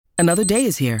Another day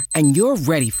is here, and you're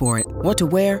ready for it. What to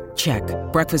wear? Check.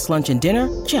 Breakfast, lunch, and dinner?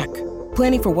 Check.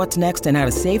 Planning for what's next and how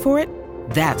to save for it?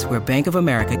 That's where Bank of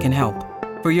America can help.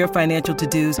 For your financial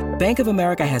to-dos, Bank of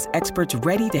America has experts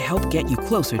ready to help get you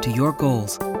closer to your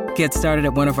goals. Get started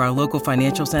at one of our local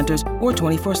financial centers or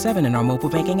 24/7 in our mobile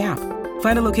banking app.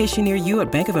 Find a location near you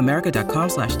at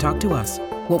bankofamerica.com/talktous.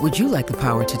 What would you like the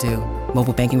power to do?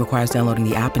 Mobile banking requires downloading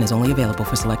the app and is only available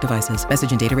for select devices.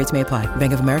 Message and data rates may apply.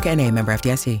 Bank of America N.A., member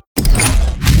FDIC.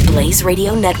 Blaze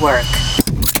Radio Network.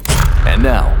 And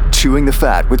now, Chewing the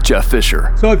Fat with Jeff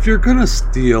Fisher. So if you're going to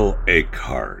steal a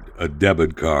card, a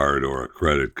debit card or a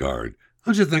credit card,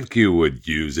 don't you think you would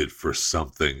use it for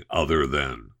something other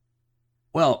than,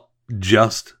 well,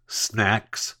 just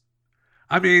snacks?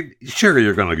 I mean, sure,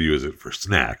 you're going to use it for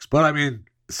snacks, but I mean,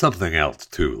 something else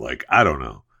too, like, I don't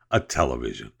know, a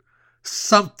television.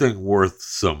 Something worth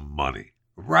some money,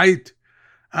 right?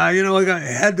 Like I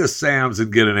head to Sam's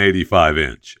and get an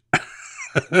 85-inch.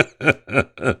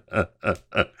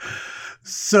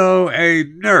 So a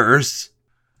nurse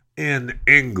in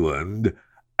England,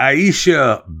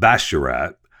 Aisha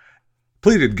Basharat,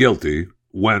 pleaded guilty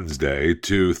Wednesday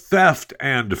to theft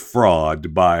and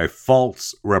fraud by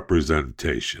false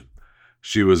representation.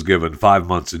 She was given 5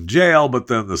 months in jail, but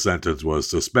then the sentence was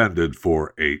suspended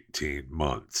for 18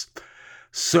 months.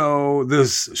 So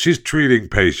she's treating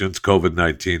patients,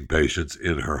 COVID-19 patients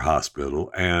in her hospital,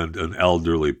 and an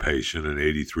elderly patient, an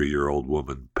 83-year-old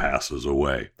woman, passes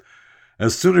away.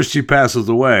 As soon as she passes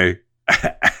away,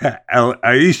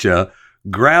 Aisha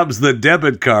grabs the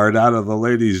debit card out of the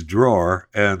lady's drawer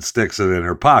and sticks it in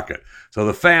her pocket. So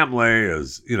the family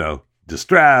is,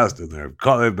 distressed, and they've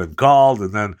been called,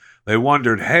 and then they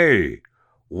wondered, hey,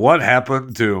 what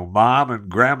happened to Mom and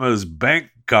Grandma's bank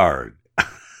card?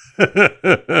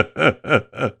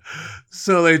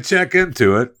 So they check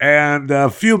into it, and a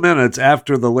few minutes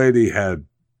after the lady had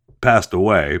passed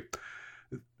away,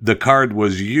 the card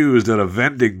was used at a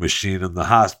vending machine in the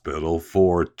hospital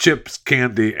for chips,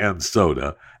 candy, and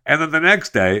soda. And then the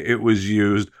next day, it was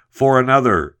used for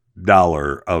another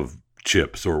 $1 of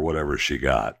chips or whatever she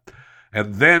got.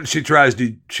 And then she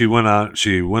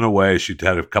went away. She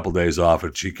had a couple days off,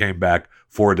 and she came back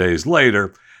 4 days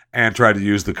later and tried to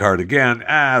use the card again.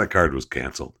 The card was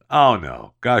canceled. Oh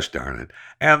no, gosh darn it.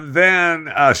 And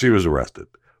then she was arrested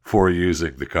for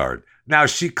using the card. Now,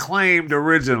 she claimed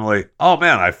originally, oh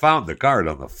man, I found the card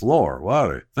on the floor.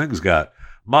 Wow, things got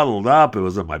muddled up. It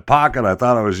was in my pocket. I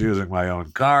thought I was using my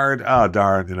own card. Oh,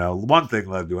 darn, one thing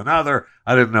led to another.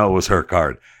 I didn't know it was her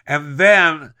card. And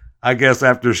then, I guess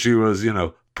after she was,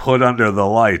 put under the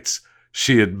lights,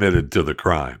 she admitted to the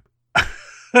crime.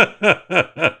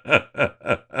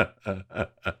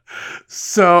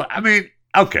 So, I mean,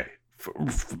 okay,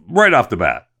 right off the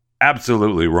bat,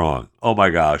 absolutely wrong. Oh my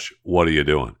gosh, what are you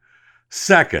doing?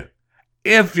 Second,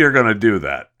 if you're going to do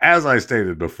that, as I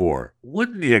stated before,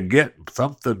 wouldn't you get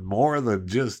something more than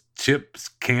just chips,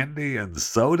 candy, and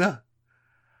soda?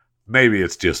 Maybe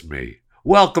it's just me.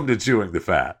 Welcome to Chewing the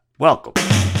Fat. Welcome.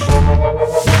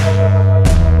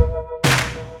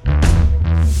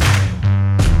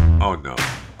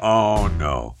 Oh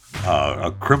no.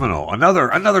 A criminal.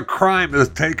 Another crime has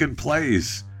taken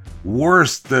place.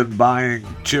 Worse than buying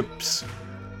chips,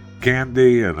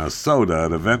 candy, and a soda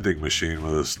at a vending machine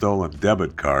with a stolen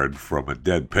debit card from a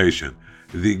dead patient.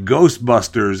 The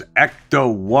Ghostbusters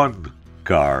Ecto-1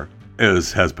 car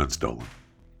has been stolen.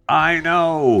 I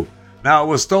know. Now, it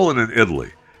was stolen in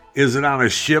Italy. Is it on a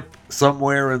ship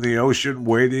somewhere in the ocean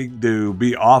waiting to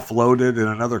be offloaded in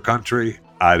another country?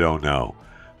 I don't know.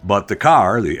 But the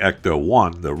car, the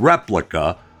Ecto-1, the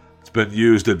replica, it's been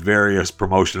used at various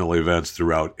promotional events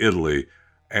throughout Italy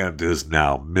and is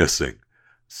now missing.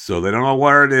 So they don't know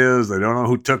where it is. They don't know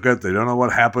who took it. They don't know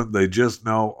what happened. They just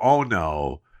know, oh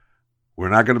no, we're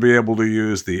not going to be able to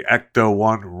use the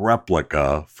Ecto-1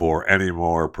 replica for any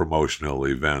more promotional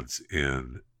events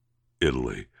in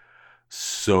Italy.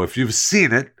 So if you've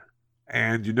seen it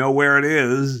and you know where it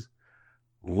is,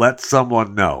 let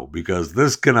someone know, because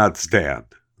this cannot stand.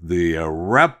 The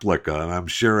replica, and I'm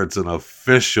sure it's an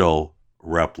official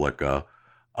replica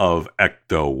of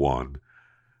Ecto-1,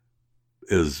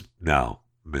 is now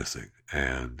missing.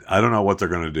 And I don't know what they're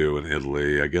going to do in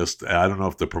Italy. I don't know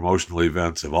if the promotional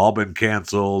events have all been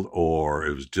canceled or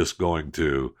it was just going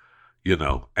to,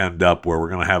 end up where we're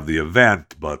going to have the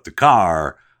event, but the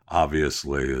car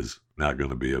obviously is not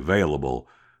going to be available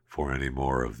for any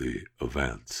more of the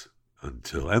events and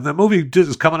the movie just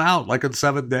is coming out like in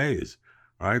 7 days,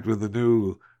 right? With the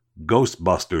new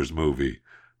Ghostbusters movie.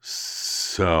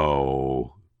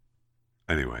 So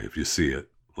anyway, if you see it,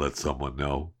 let someone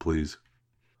know, please.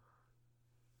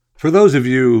 For those of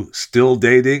you still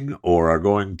dating or are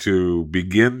going to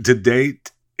begin to date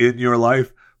in your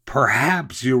life,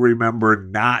 perhaps you remember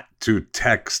not to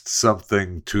text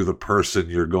something to the person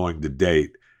you're going to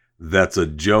date that's a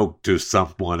joke to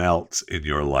someone else in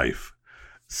your life.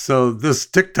 So this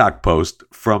TikTok post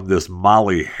from this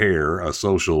Molly Hare, a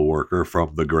social worker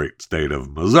from the great state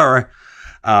of Missouri,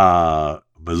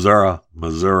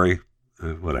 Missouri,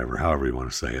 whatever, however you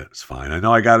want to say it, it's fine. I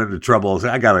know I got into trouble.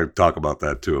 I got to talk about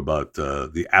that too, about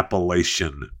the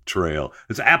Appalachian Trail.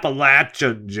 It's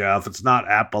Appalachian, Jeff. It's not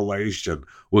Appalachian.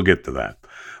 We'll get to that.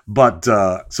 But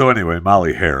so anyway,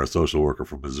 Molly Hare, a social worker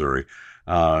from Missouri,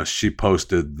 she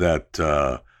posted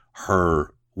that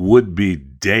her would-be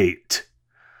date,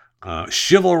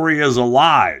 chivalry is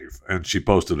alive, and she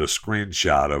posted a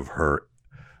screenshot of her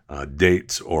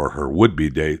dates or her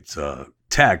would-be dates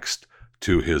text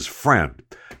to his friend.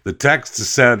 The text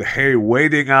said, "Hey,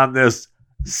 waiting on this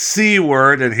C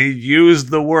word," and he used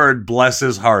the word, bless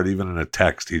his heart. Even in a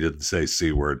text, he didn't say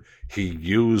C word. He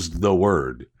used the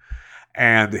word.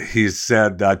 And he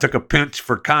said, "I took a pinch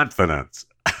for confidence."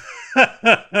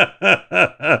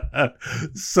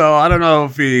 So I don't know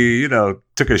if he,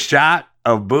 took a shot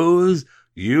of booze.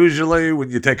 Usually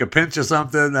when you take a pinch of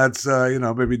something, that's,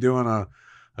 maybe doing a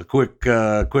quick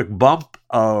bump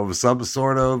of some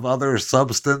sort of other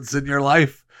substance in your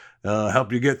life,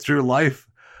 help you get through life.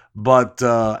 But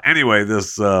anyway,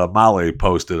 this Molly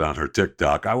posted on her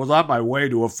TikTok, "I was on my way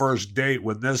to a first date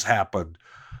when this happened.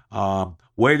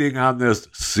 Waiting on this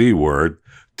C word,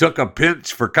 took a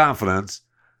pinch for confidence,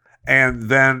 and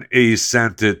then he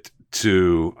sent it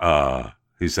to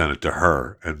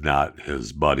her and not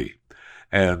his buddy."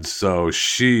 And so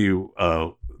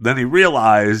then he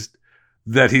realized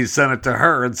that he sent it to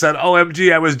her and said,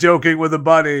 "OMG, I was joking with a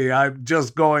buddy. I'm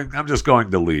just going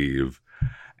to leave."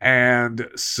 And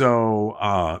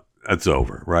so it's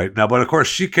over right now. But of course,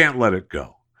 she can't let it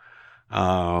go.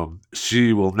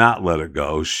 She will not let it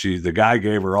go. The guy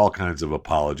gave her all kinds of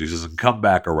apologies. Doesn't come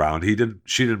back around.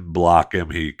 She didn't block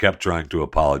him. He kept trying to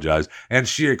apologize, and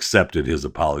she accepted his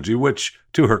apology, which,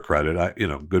 to her credit,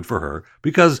 good for her,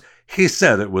 because he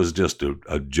said it was just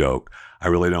a joke. "I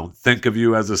really don't think of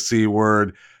you as a C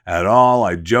word at all.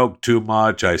 I joke too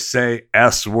much. I say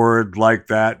S word like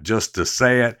that just to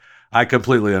say it. I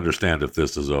completely understand if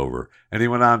this is over." And he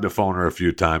went on to phone her a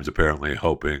few times, apparently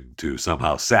hoping to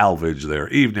somehow salvage their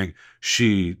evening.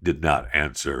 She did not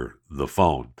answer the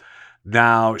phone.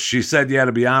 Now, she said, "Yeah,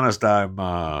 to be honest, I'm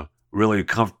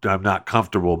not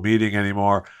comfortable meeting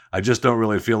anymore. I just don't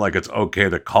really feel like it's okay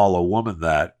to call a woman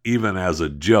that, even as a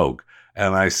joke.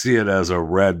 And I see it as a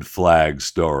red flag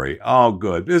story." Oh,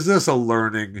 good. Is this a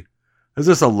learning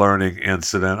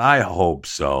incident? I hope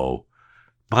so.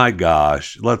 My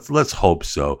gosh, let's hope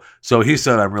so. So he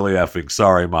said, "I'm really effing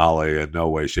sorry, Molly, in no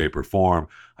way, shape, or form.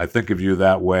 I think of you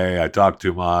that way. I talk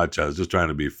too much. I was just trying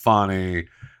to be funny."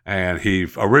 And he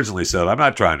originally said, "I'm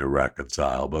not trying to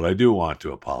reconcile, but I do want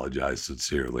to apologize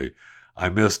sincerely. I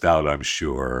missed out, I'm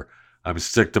sure. I'm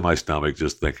sick to my stomach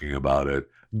just thinking about it.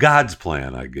 God's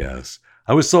plan, I guess.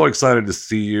 I was so excited to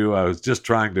see you. I was just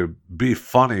trying to be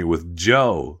funny with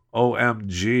Joe.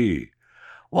 OMG.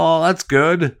 Well, that's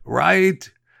good, right?"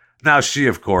 Now she,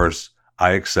 of course,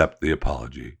 "I accept the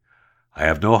apology. I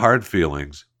have no hard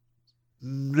feelings."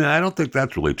 I don't think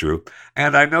that's really true.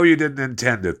 "And I know you didn't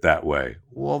intend it that way."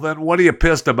 Well, then what are you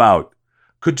pissed about?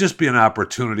 Could just be an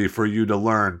opportunity for you to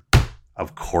learn.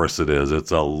 Of course it is.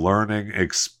 It's a learning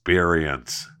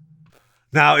experience.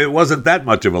 Now, it wasn't that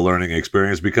much of a learning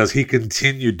experience because he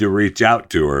continued to reach out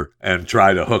to her and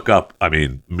try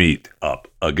to meet up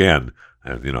again.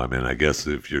 And, I guess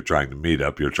if you're trying to meet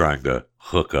up, you're trying to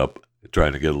hook up,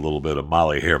 trying to get a little bit of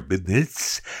Molly Hare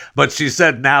business. But she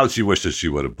said now she wishes she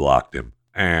would have blocked him.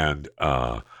 And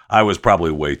I was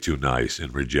probably way too nice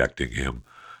in rejecting him.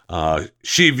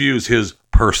 She views his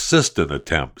persistent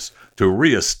attempts to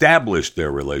reestablish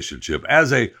their relationship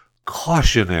as a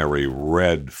cautionary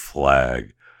red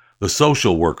flag. The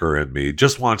social worker in me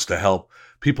just wants to help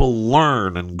people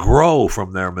learn and grow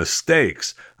from their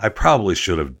mistakes. I probably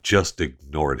should have just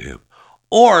ignored him.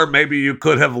 Or maybe you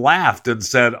could have laughed and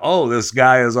said, "Oh, this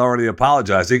guy is already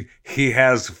apologizing. He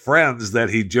has friends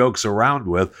that he jokes around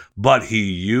with, but he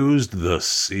used the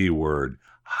C word."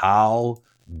 How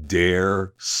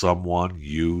dare someone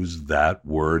use that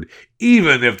word,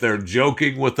 even if they're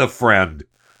joking with a friend?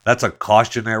 That's a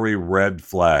cautionary red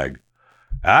flag.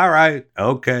 All right,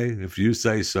 okay, if you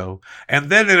say so. And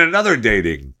then in another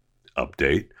dating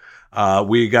update,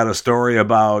 we got a story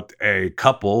about a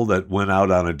couple that went out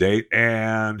on a date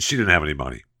and she didn't have any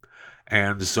money.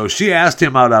 And so she asked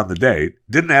him out on the date,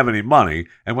 didn't have any money.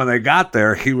 And when they got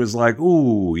there, he was like,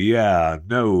 ooh, yeah,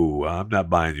 no, I'm not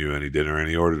buying you any dinner. And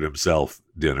he ordered himself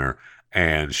dinner,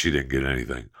 and she didn't get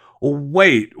anything.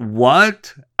 Wait,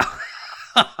 what?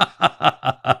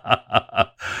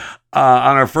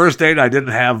 On our first date, I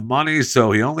didn't have money,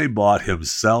 so he only bought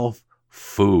himself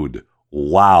food.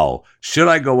 Wow. Should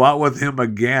I go out with him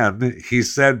again? He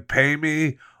said, pay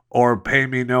me or pay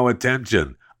me no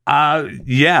attention.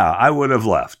 Yeah, I would have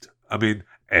left. I mean,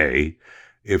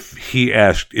 if you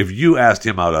asked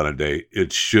him out on a date, you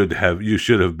should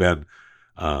have been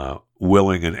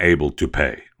willing and able to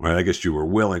pay, right? I guess you were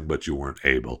willing, but you weren't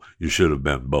able. You should have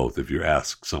been both. If you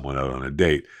ask someone out on a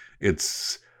date,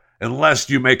 unless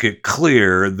you make it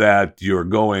clear that you're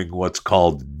going what's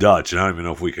called Dutch, and I don't even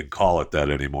know if we can call it that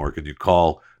anymore. Can you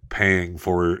call paying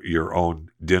for your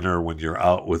own dinner when you're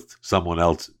out with someone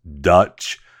else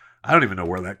Dutch? I don't even know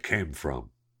where that came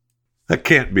from. That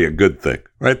can't be a good thing,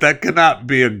 right? That cannot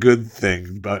be a good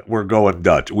thing, but we're going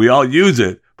Dutch. We all use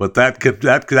it, but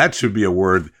that should be a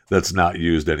word that's not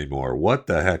used anymore. What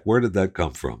the heck? Where did that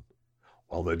come from?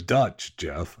 Well, the Dutch,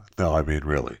 Jeff. No, I mean,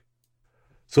 really.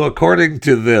 So according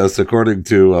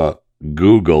to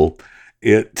Google,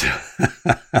 it,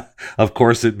 of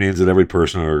course, it means that every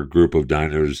person or group of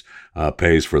diners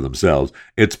pays for themselves.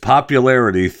 Its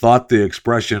popularity thought the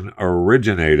expression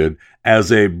originated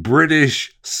as a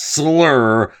British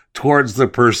slur towards the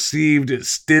perceived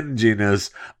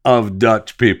stinginess of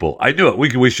Dutch people. I knew it.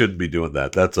 We shouldn't be doing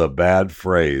that. That's a bad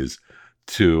phrase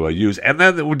to use. And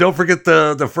then don't forget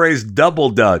the phrase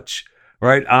double Dutch,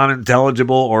 right?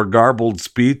 Unintelligible or garbled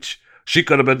speech. She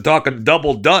could have been talking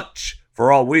double Dutch.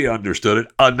 For all we understood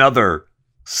it, another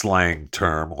slang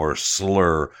term or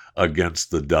slur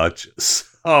against the Dutch.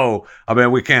 So, I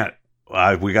mean, we got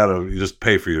to just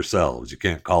pay for yourselves. You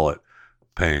can't call it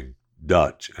paying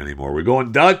Dutch anymore. We're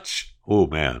going Dutch? Oh,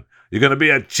 man. You're going to be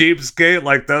a cheapskate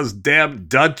like those damn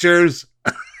Dutchers?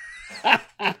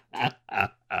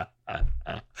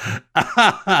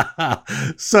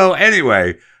 So,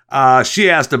 anyway, she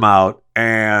asked him out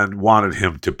and wanted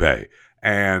him to pay.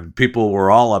 And people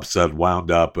were all upset, wound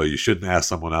up. You shouldn't ask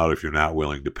someone out if you're not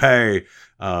willing to pay.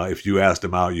 If you asked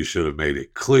him out, you should have made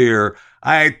it clear.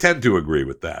 I tend to agree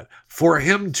with that. For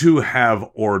him to have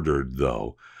ordered,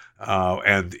 though,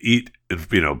 and eat in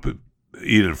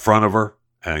front of her,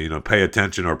 pay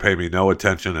attention or pay me no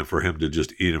attention, and for him to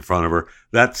just eat in front of her,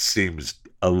 that seems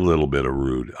a little bit of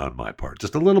rude on my part.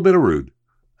 Just a little bit of rude.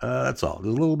 That's all.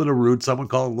 There's a little bit of rude. Someone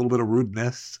call it a little bit of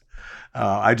rudeness.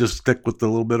 I just stick with the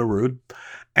little bit of rude.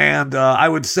 And I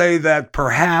would say that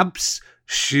perhaps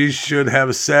she should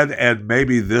have said, and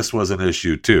maybe this was an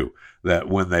issue too, that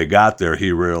when they got there,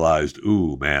 he realized,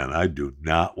 ooh, man, I do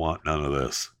not want none of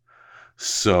this.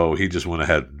 So he just went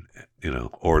ahead and,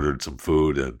 ordered some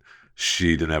food, and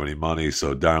she didn't have any money.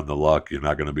 So darn the luck, you're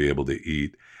not going to be able to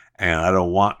eat. And I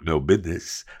don't want no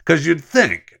business. Because you'd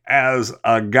think, as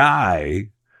a guy,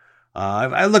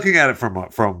 I'm looking at it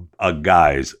from a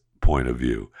guy's point of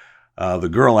view. The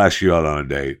girl asks you out on a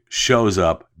date, shows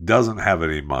up, doesn't have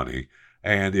any money,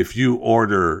 and if you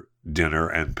order dinner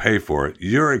and pay for it,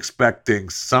 you're expecting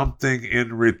something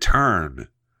in return,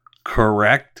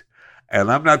 correct?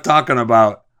 And I'm not talking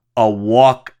about a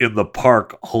walk in the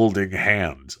park holding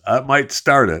hands. That might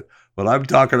start it, but I'm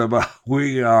talking about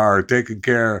we are taking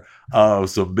care of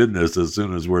some business as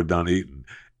soon as we're done eating.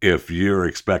 If you're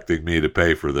expecting me to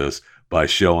pay for this by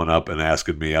showing up and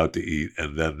asking me out to eat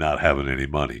and then not having any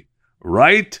money,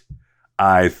 right?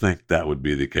 I think that would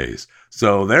be the case.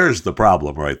 So there's the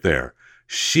problem right there.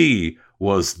 She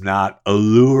was not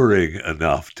alluring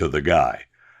enough to the guy.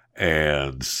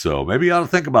 And so maybe you ought to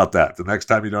think about that. The next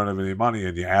time you don't have any money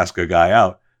and you ask a guy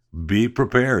out, be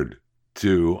prepared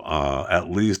to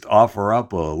at least offer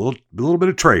up a little bit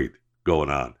of trade going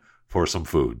on for some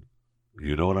food.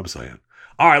 You know what I'm saying?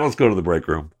 All right, let's go to the break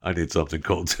room. I need something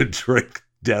cold to drink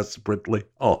desperately.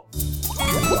 Oh.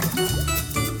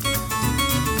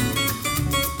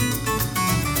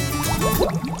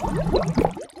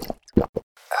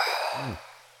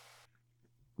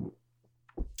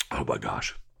 Oh my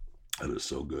gosh. That is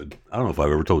so good. I don't know if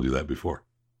I've ever told you that before.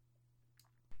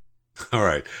 All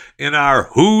right. In our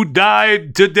Who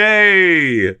Died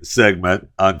Today segment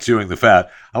on Chewing the Fat,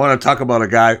 I want to talk about a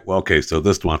guy. Well, okay, so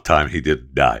this one time he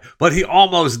didn't die, but he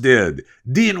almost did.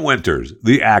 Dean Winters,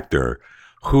 the actor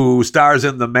who stars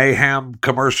in the Mayhem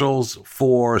commercials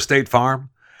for State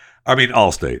Farm. I mean,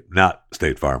 Allstate, not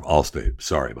State Farm, Allstate.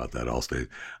 Sorry about that, Allstate.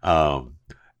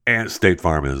 And State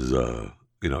Farm is,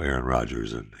 Aaron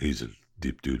Rodgers, and he's in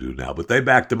deep doo-doo now, but they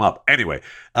backed him up. Anyway,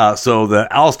 so the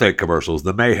Allstate commercials,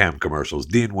 the Mayhem commercials,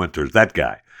 Dean Winters, that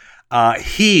guy.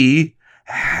 He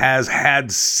has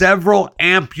had several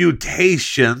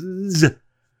amputations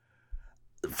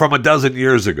from a dozen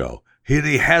years ago. He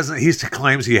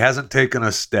claims he hasn't taken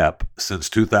a step since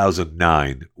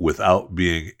 2009 without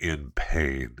being in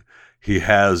pain. He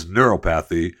has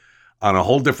neuropathy on a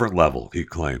whole different level, he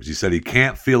claims. He said he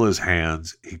can't feel his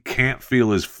hands, he can't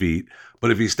feel his feet, but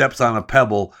if he steps on a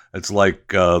pebble, it's like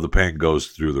the pain goes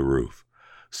through the roof.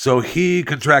 So he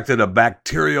contracted a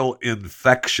bacterial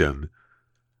infection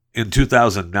in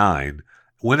 2009,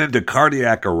 went into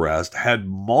cardiac arrest, had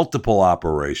multiple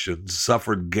operations,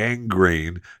 suffered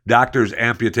gangrene. Doctors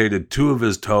amputated 2 of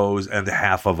his toes and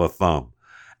half of a thumb.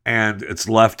 And it's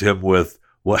left him with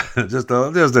just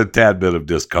a tad bit of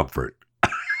discomfort.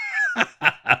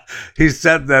 He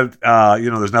said that,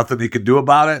 there's nothing he can do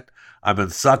about it. I've been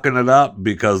sucking it up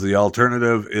because the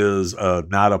alternative is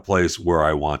not a place where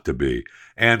I want to be.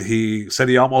 And he said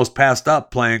he almost passed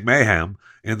up playing Mayhem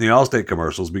in the Allstate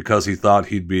commercials because he thought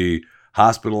he'd be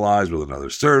hospitalized with another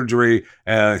surgery.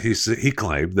 And he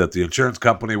claimed that the insurance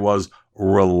company was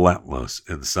relentless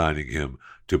in signing him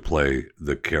to play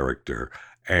the character.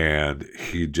 And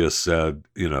he just said,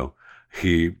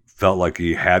 he felt like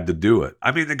he had to do it.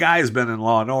 I mean, the guy has been in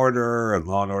Law & Order and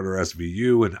Law & Order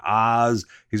SVU and Oz.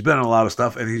 He's been in a lot of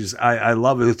stuff, and I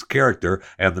love his character,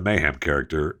 and the Mayhem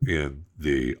character in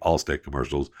the Allstate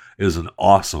commercials is an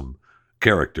awesome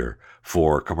character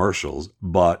for commercials.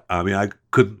 But, I mean, I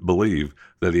couldn't believe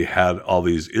that he had all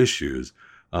these issues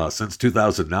since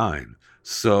 2009.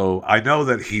 So I know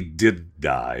that he did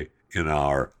die in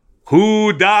our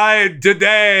Who Died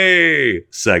Today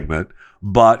segment,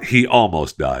 but he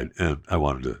almost died, and I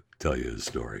wanted to tell you his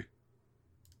story.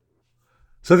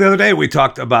 So the other day we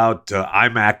talked about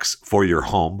IMAX for your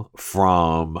home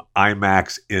from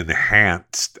IMAX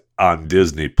Enhanced on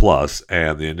Disney Plus,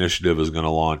 and the initiative is going to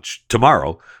launch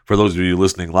tomorrow. For those of you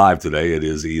listening live today, it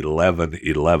is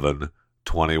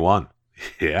 11/11/21.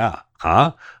 Yeah,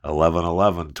 huh?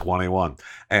 11/11/21.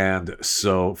 And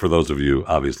so for those of you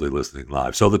obviously listening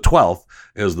live, so the 12th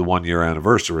is the 1-year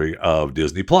anniversary of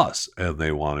Disney Plus, and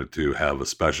they wanted to have a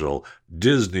special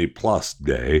Disney Plus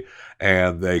day,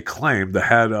 and they claimed the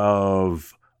head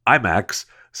of IMAX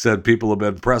said people have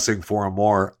been pressing for a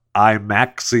more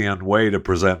IMAXian way to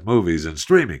present movies and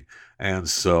streaming. And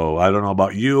so I don't know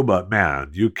about you, but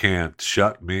man, you can't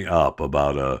shut me up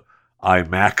about a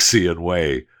IMAXian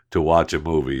way to watch a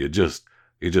movie. You just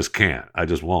can't. I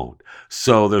just won't.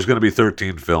 So there's going to be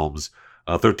 13 films,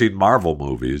 13 Marvel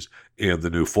movies in the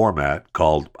new format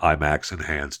called IMAX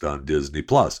Enhanced on Disney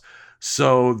Plus.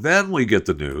 So then we get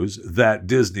the news that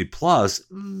Disney Plus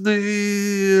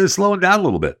is slowing down a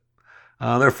little bit.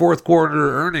 Their fourth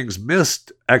quarter earnings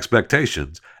missed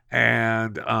expectations,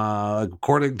 and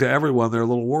according to everyone, they're a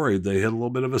little worried. They hit a little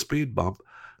bit of a speed bump.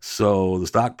 So the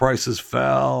stock prices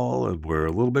fell, and we're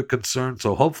a little bit concerned.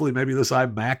 So hopefully maybe this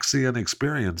IMAXian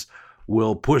experience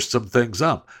will push some things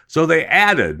up. So they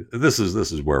added, this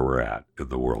is where we're at in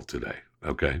the world today,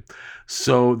 okay?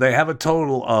 So they have a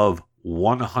total of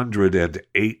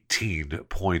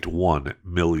 118.1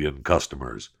 million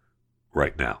customers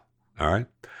right now, all right?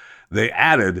 They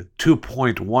added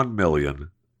 2.1 million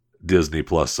Disney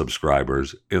Plus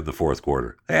subscribers in the fourth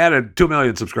quarter. They added 2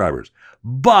 million subscribers,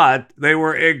 but they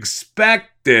were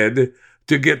expected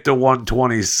to get to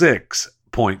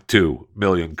 126.2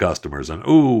 million customers. And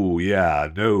we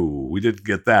didn't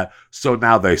get that. So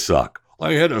now they suck.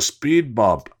 They hit a speed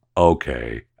bump.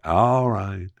 Okay. All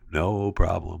right. No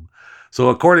problem. So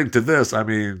according to this, I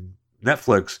mean,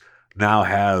 Netflix now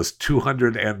has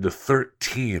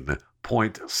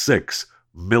 213.6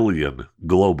 million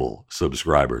global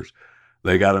subscribers.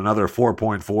 They got another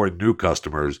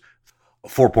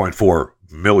 4.4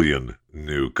 million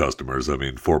new customers. I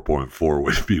mean, 4.4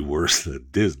 would be worse than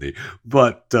Disney,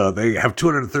 but they have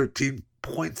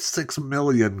 213.6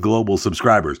 million global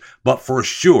subscribers. But for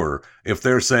sure, if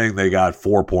they're saying they got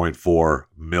 4.4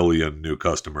 million new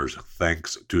customers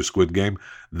thanks to Squid Game,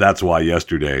 that's why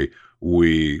yesterday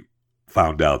we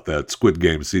found out that Squid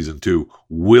Game Season 2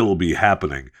 will be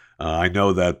happening. I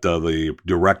know that the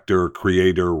director,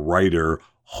 creator, writer,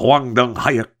 Hwang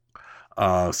Dong-hyuk,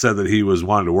 said that he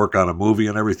wanted to work on a movie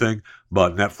and everything,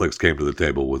 but Netflix came to the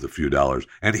table with a few dollars.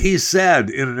 And he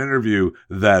said in an interview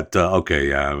that, I'll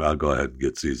go ahead and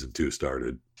get Season 2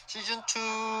 started. 시즌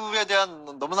 2에 대한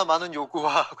너무나 많은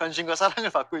요구와 관심과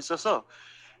사랑을 받고 있어서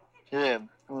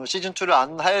시즌 2를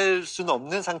안 할 수는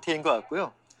없는 상태인 것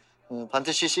같고요.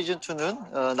 반드시 시즌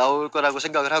 2는 나올 거라고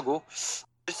생각을 하고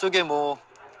속에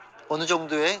어느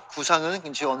정도의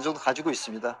구상은 지금 어느 정도 가지고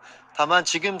있습니다. 다만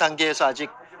지금 단계에서 아직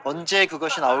언제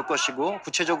그것이 나올 것이고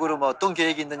구체적으로 뭐 어떤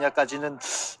계획이 있느냐까지는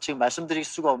지금 말씀드릴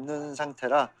수가 없는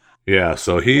상태라. Yeah,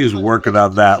 so he's working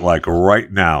on that like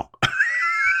right now.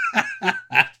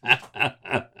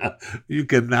 You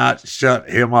cannot shut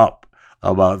him up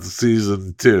about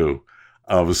season 2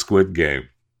 of Squid Game.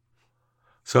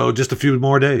 So just a few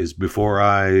more days before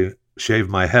I shave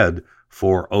my head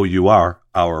for OUR,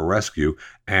 Our Rescue,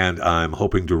 and I'm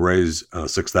hoping to raise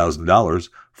 $6,000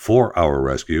 for Our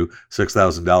Rescue.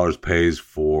 $6,000 pays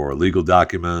for legal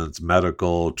documents,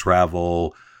 medical,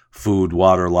 travel, food,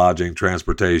 water, lodging,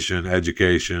 transportation,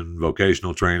 education,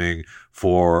 vocational training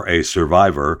for a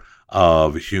survivor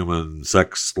of human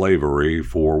sex slavery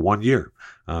for 1 year.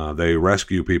 They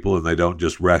rescue people, and they don't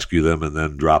just rescue them and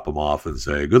then drop them off and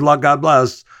say, good luck, God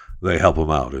bless. They help them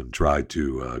out and try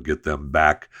to get them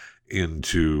back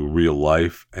into real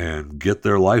life and get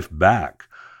their life back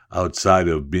outside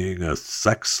of being a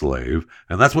sex slave.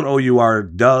 And that's what OUR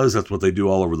does. That's what they do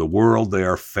all over the world. They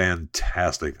are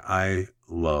fantastic. I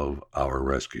love Our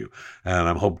Rescue. And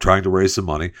I'm trying to raise some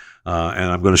money. And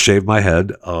I'm going to shave my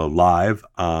head live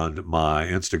on my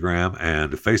Instagram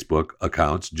and Facebook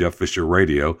accounts, Jeff Fisher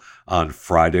Radio, on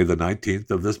Friday the 19th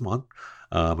of this month.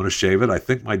 I'm going to shave it. I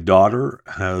think my daughter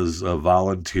has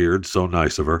volunteered, so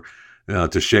nice of her,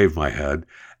 to shave my head.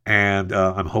 And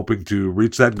I'm hoping to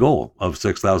reach that goal of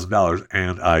 $6,000,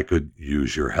 and I could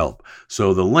use your help.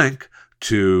 So the link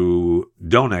to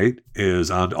donate is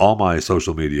on all my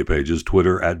social media pages,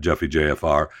 Twitter at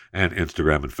JeffyJFR, and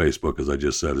Instagram and Facebook, as I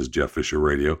just said, is Jeff Fisher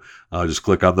Radio. Just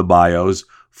click on the bios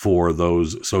for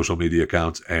those social media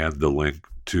accounts, and the link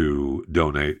to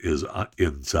donate is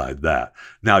inside that.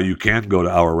 Now, you can go to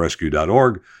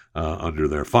ourrescue.org under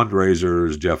their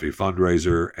fundraisers, Jeffy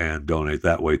Fundraiser, and donate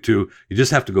that way too. You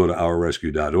just have to go to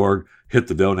ourrescue.org, hit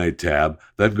the donate tab,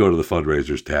 then go to the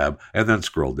fundraisers tab, and then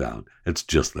scroll down. It's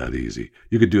just that easy.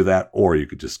 You could do that, or you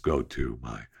could just go to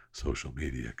my social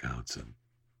media accounts and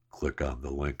click on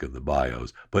the link in the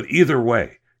bios. But either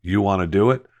way you want to do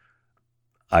it,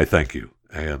 I thank you.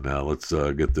 And let's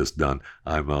get this done.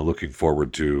 I'm looking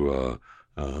forward to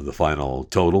the final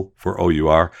total for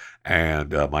OUR,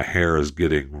 and my hair is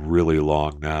getting really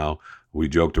long now. We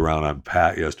joked around on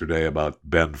Pat yesterday about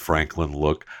Ben Franklin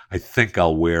look. I think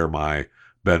I'll wear my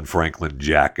Ben Franklin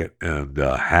jacket and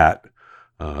hat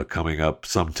coming up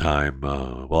sometime.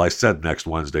 Well, I said next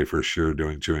Wednesday for sure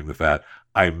during Chewing the Fat.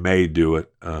 I may do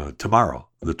it tomorrow,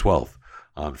 the 12th,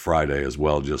 on Friday as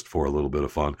well, just for a little bit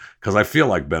of fun, because I feel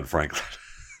like Ben Franklin.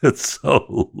 It's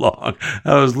so long.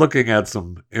 I was looking at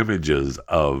some images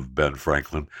of Ben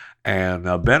Franklin, and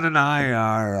Ben and I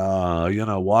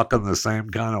are, walking the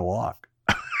same kind of walk.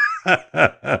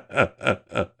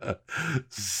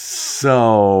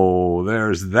 So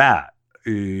there's that.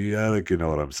 I think you know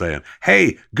what I'm saying.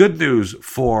 Hey, good news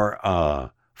for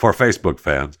Facebook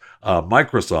fans.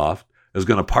 Microsoft is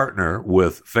going to partner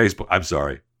with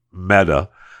Meta,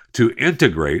 to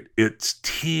integrate its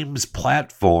Teams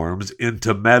platforms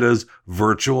into Meta's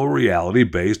virtual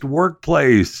reality-based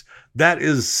workplace. That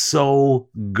is so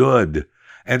good.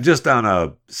 And just on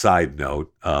a side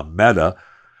note, Meta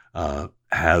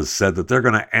has said that they're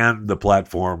going to end the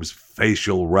platform's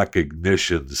facial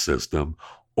recognition system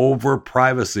over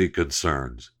privacy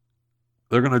concerns.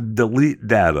 They're going to delete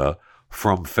data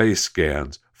from face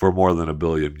scans for more than 1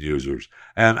 billion users.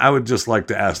 And I would just like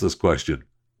to ask this question.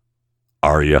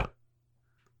 Are you?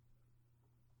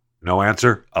 No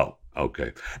answer? Oh,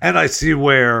 okay. And I see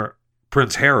where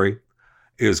Prince Harry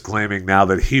is claiming now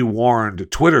that he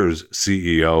warned Twitter's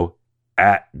CEO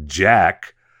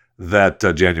 @Jack that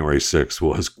January 6th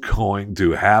was going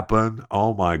to happen.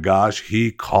 Oh my gosh,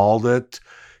 he called it.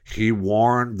 He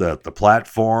warned that the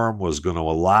platform was going to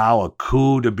allow a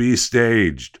coup to be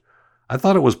staged. I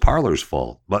thought it was Parler's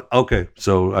fault, but okay.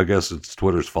 So I guess it's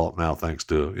Twitter's fault now, thanks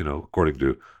to, according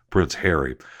to Prince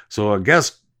Harry. So I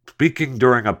guess speaking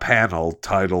during a panel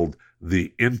titled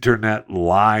The Internet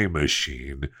Lie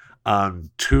Machine on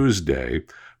Tuesday,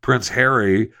 Prince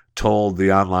Harry told the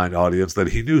online audience that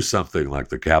he knew something like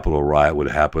the Capitol riot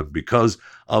would happen because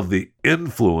of the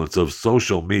influence of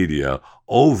social media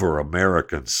over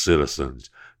American citizens.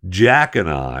 Jack and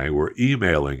I were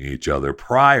emailing each other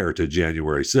prior to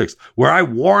January 6th, where I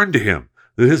warned him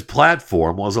that his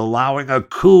platform was allowing a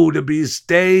coup to be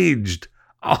staged.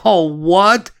 Oh,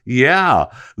 what? Yeah,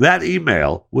 that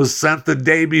email was sent the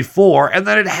day before, and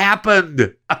then it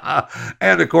happened.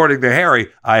 And according to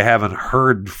Harry, I haven't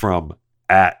heard from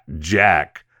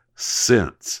 @Jack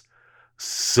since.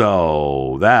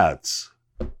 So that's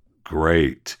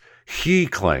great.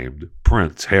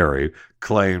 Prince Harry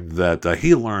claimed that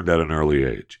he learned at an early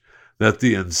age that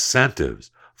the incentives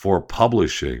for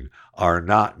publishing are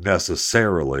not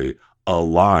necessarily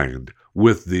aligned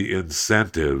with the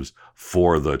incentives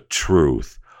for the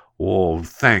truth. Well,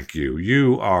 thank you.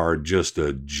 You are just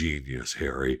a genius,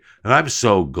 Harry. And I'm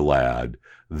so glad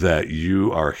that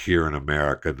you are here in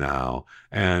America now,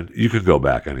 and you can go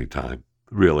back anytime.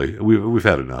 Really, we've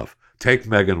had enough. Take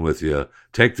Meghan with you,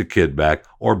 take the kid back,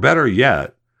 or better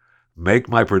yet, make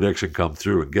my prediction come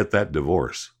through and get that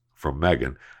divorce from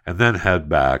Meghan, and then head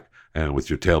back and with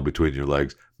your tail between your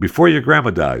legs before your grandma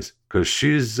dies, because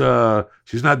she's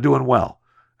not doing well,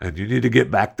 and you need to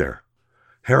get back there.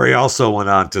 Harry also went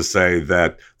on to say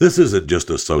that this isn't just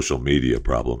a social media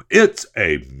problem. It's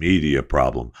a media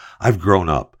problem. I've grown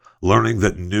up learning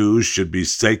that news should be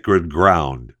sacred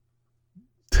ground.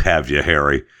 Have you,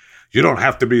 Harry? You don't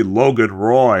have to be Logan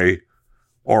Roy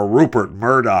or Rupert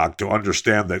Murdoch to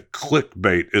understand that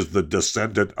clickbait is the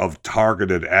descendant of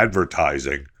targeted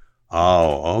advertising.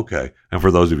 Oh, okay. And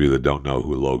for those of you that don't know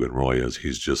who Logan Roy is,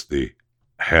 he's just the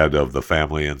head of the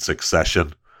family in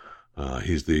Succession.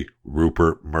 He's the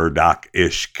Rupert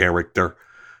Murdoch-ish character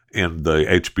in the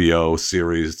HBO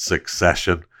series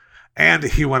Succession. And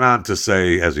he went on to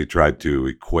say, as he tried to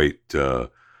equate,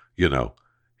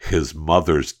 his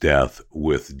mother's death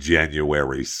with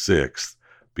January 6th,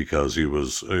 because he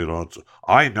was,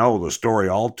 I know the story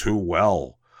all too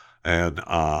well. And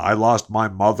I lost my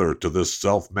mother to this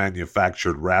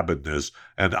self-manufactured rabidness,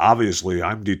 and obviously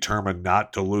I'm determined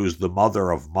not to lose the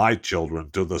mother of my children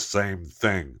to the same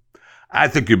thing. I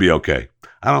think you'll be okay.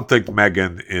 I don't think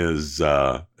Meghan is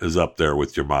up there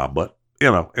with your mom, but,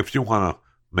 if you want to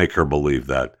make her believe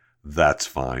that, that's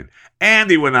fine.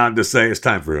 And he went on to say, it's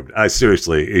time for him.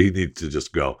 Seriously, he needs to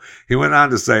just go. He went on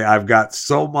to say, I've got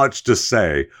so much to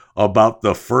say about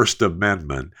the First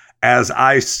Amendment as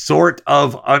I sort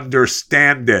of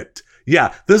understand it.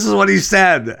 Yeah, this is what he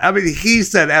said. I mean, he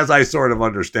said, as I sort of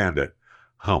understand it.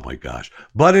 Oh my gosh.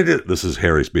 But this is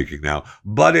Harry speaking now,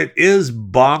 but it is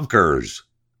bonkers.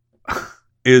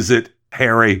 Is it,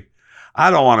 Harry?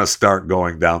 I don't want to start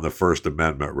going down the First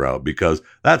Amendment route, because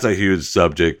that's a huge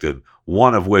subject, and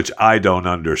one of which I don't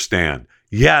understand.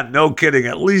 Yeah, no kidding.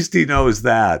 At least he knows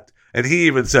that. And he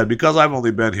even said, because I've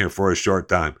only been here for a short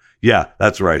time. Yeah,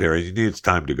 that's right, Harry. It's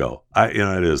time to go.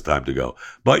 It is time to go.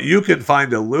 But you can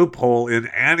find a loophole in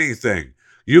anything.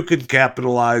 You can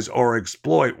capitalize or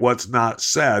exploit what's not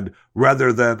said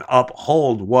rather than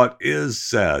uphold what is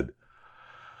said.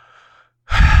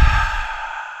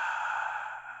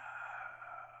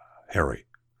 Harry,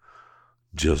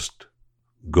 just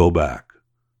go back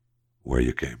where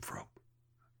you came from.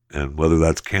 And whether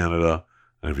that's Canada,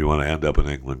 and if you want to end up in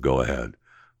England, go ahead.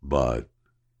 But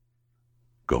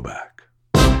go back.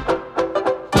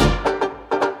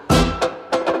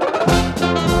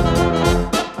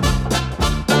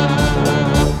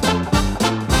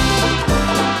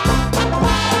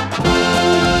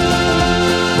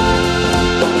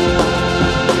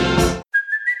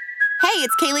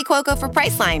 It's Kaylee Cuoco for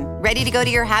Priceline. Ready to go to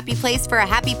your happy place for a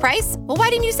happy price? Well, why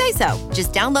didn't you say so?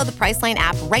 Just download the Priceline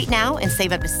app right now and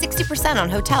save up to 60% on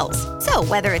hotels. So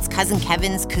whether it's Cousin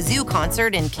Kevin's Kazoo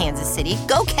Concert in Kansas City,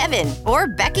 go Kevin, or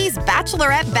Becky's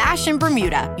Bachelorette Bash in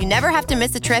Bermuda, you never have to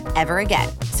miss a trip ever again.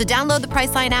 So download the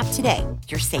Priceline app today.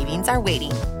 Your savings are waiting.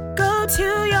 Go to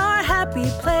your happy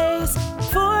place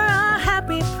for a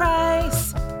happy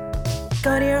price.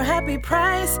 Go to your happy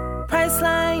price,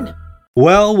 Priceline.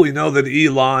 Well, we know that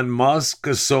Elon Musk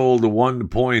sold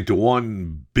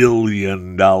 $1.1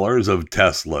 billion of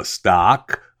Tesla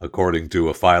stock, according to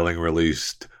a filing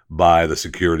released by the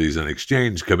Securities and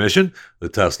Exchange Commission. The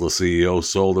Tesla CEO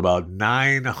sold about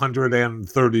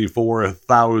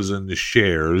 934,000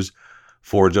 shares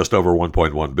for just over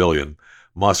 $1.1 billion.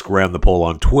 Musk ran the poll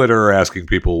on Twitter, asking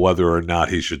people whether or not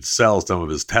he should sell some of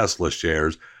his Tesla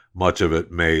shares. Much of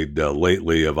it made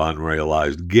lately of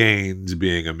unrealized gains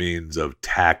being a means of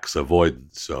tax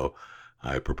avoidance. So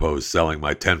I propose selling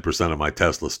my 10% of my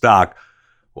Tesla stock.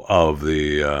 Of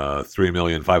the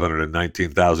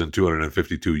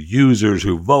 3,519,252 users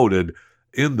who voted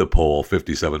in the poll,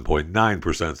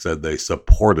 57.9% said they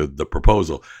supported the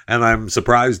proposal. And I'm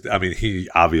surprised. I mean, he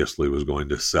obviously was going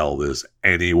to sell this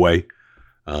anyway.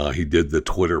 He did the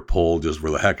Twitter poll just for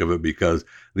the heck of it, because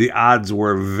the odds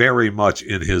were very much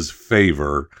in his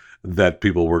favor that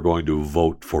people were going to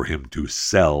vote for him to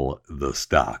sell the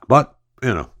stock. But,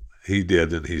 he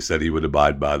did, and he said he would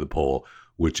abide by the poll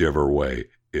whichever way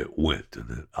it went. And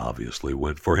it obviously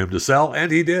went for him to sell, and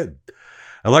he did.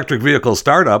 Electric vehicle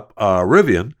startup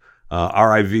Rivian,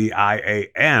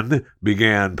 Rivian,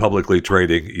 began publicly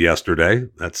trading yesterday,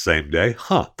 that same day,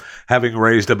 having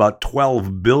raised about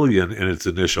 $12 billion in its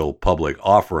initial public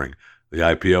offering. The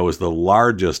IPO is the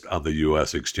largest on the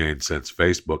U.S. exchange since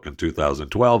Facebook in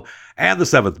 2012 and the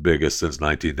seventh biggest since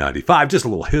 1995. Just a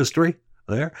little history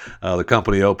there. The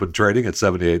company opened trading at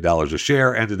 $78 a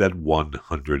share, ended at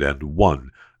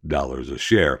 $101 a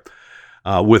share,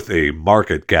 with a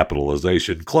market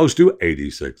capitalization close to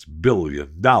 $86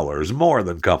 billion, more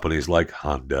than companies like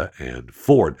Honda and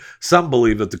Ford. Some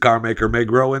believe that the car maker may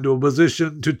grow into a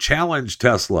position to challenge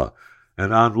Tesla.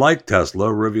 And unlike Tesla,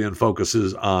 Rivian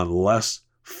focuses on less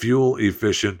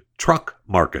fuel-efficient truck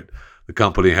market. The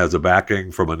company has a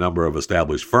backing from a number of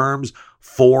established firms.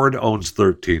 Ford owns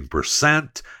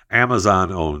 13%. Amazon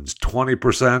owns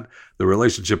 20%. The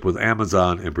relationship with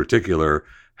Amazon in particular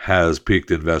has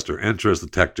piqued investor interest. The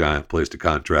tech giant placed a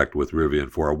contract with Rivian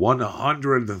for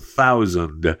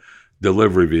 100,000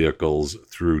 delivery vehicles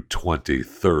through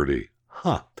 2030.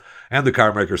 And the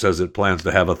car maker says it plans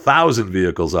to have 1,000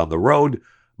 vehicles on the road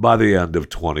by the end of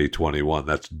 2021.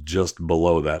 That's just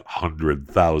below that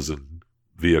 100,000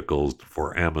 vehicles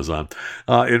for Amazon.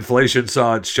 Inflation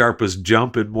saw its sharpest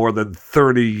jump in more than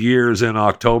 30 years in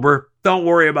October. Don't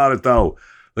worry about it, though.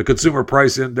 The Consumer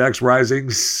Price Index rising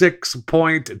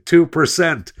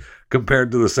 6.2%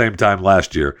 compared to the same time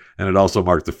last year. And it also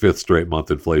marked the fifth straight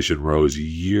month inflation rose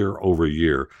year over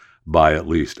year by at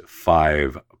least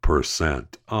 5%.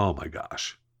 Oh my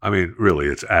gosh. I mean, really,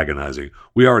 it's agonizing.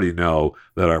 We already know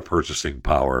that our purchasing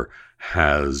power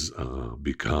has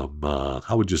become,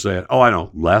 how would you say it? Oh, I know,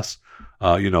 less,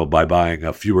 by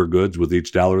buying fewer goods with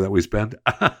each dollar that we spend.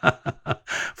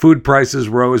 Food prices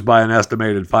rose by an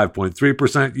estimated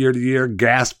 5.3% year to year.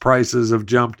 Gas prices have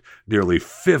jumped nearly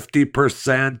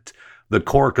 50%. The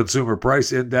core consumer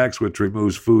price index, which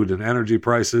removes food and energy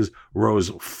prices,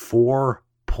 rose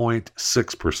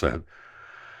 4.6%.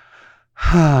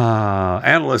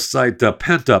 Analysts cite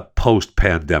pent-up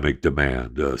post-pandemic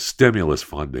demand, stimulus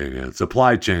funding, and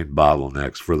supply chain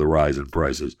bottlenecks for the rise in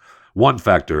prices. One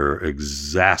factor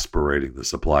exasperating the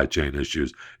supply chain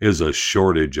issues is a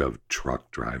shortage of truck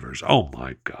drivers. Oh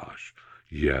my gosh,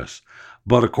 yes.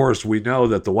 But of course, we know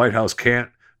that the White House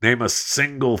can't name a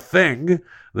single thing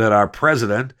that our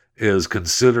president is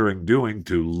considering doing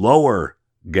to lower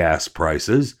gas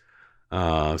prices.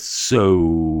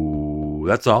 So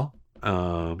that's all.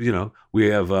 We know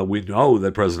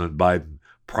that President Biden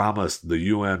promised the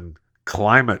UN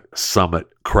Climate Summit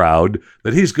crowd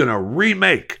that he's going to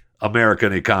remake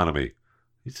American economy.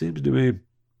 He seems to be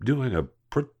doing a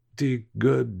pretty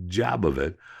good job of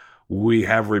it. We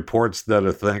have reports that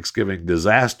a Thanksgiving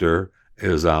disaster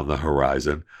is on the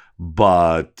horizon,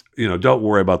 but don't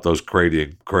worry about those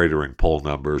cratering poll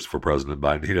numbers for President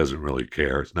Biden. He doesn't really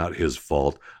care. It's not his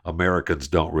fault. Americans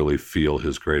don't really feel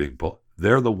his cratering poll.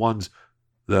 They're the ones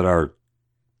that are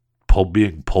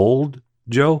being polled,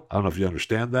 Joe. I don't know if you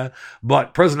understand that.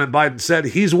 But President Biden said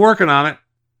he's working on it.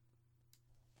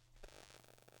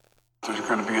 There's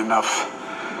going to be enough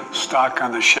stock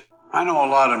on the shelf. I know a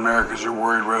lot of Americans are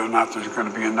worried whether or not there's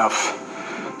going to be enough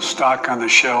stock on the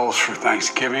shelves for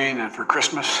Thanksgiving and for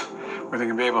Christmas, where they're going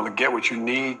to be able to get what you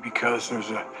need because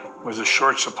was a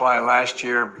short supply last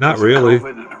year. Not really.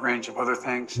 COVID and a range of other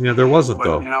things. Yeah, there wasn't,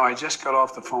 though. I just got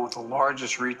off the phone with the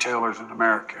largest retailers in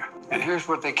America. And here's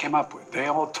what they came up with. They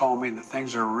all told me that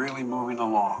things are really moving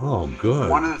along. Oh, good.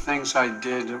 One of the things I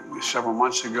did several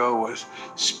months ago was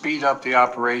speed up the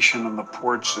operation on the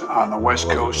ports on the West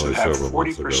Coast that have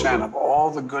 40% of all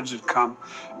the goods that come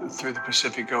through the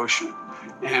Pacific Ocean.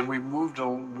 And we moved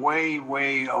way,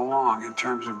 way along in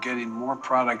terms of getting more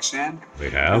products in. We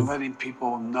have. And letting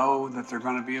people know that they're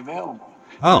going to be available.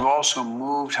 Oh. We've also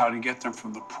moved how to get them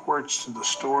from the ports to the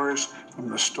stores, from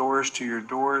the stores to your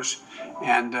doors.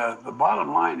 And the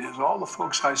bottom line is all the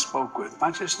folks I spoke with,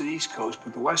 not just the East Coast,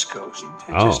 but the West Coast,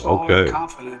 all are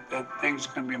confident that things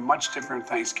are going to be a much different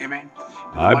Thanksgiving.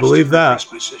 I believe that.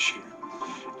 Christmas this year.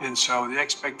 And so the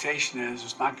expectation is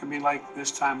it's not going to be like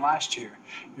this time last year.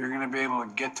 You're going to be able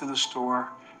to get to the store,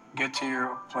 get to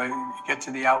your place, get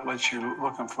to the outlets you're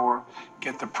looking for,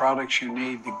 get the products you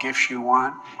need, the gifts you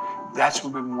want. That's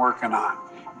what we've been working on.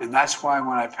 And that's why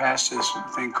when I passed this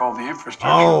thing called the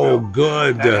infrastructure bill,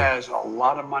 good. That has a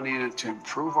lot of money in it to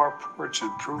improve our ports,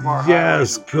 improve our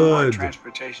highways, improve our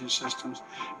transportation systems,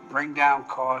 bring down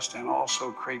cost, and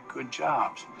also create good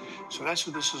jobs. So that's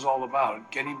what this is all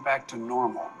about, getting back to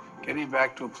normal, getting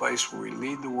back to a place where we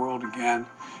lead the world again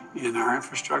in our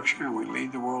infrastructure, and we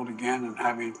lead the world again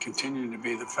in continuing to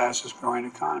be the fastest growing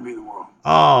economy in the world.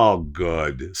 Oh,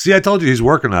 good. See, I told you he's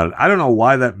working on it. I don't know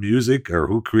why that music or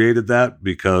who created that,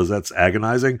 because that's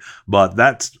agonizing, but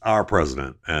that's our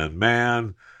president. And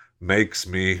man, makes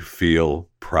me feel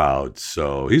proud.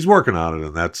 So he's working on it,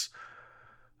 and that's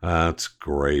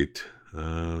great.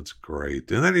 That's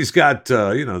great. And then he's got,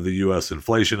 the U.S.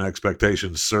 inflation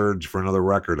expectations surge for another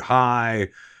record high.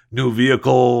 New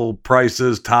vehicle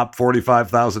prices top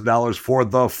 $45,000 for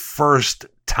the first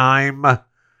time.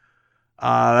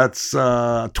 That's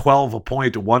a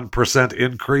 12.1%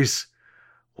 increase.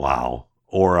 Wow.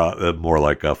 Or more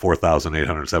like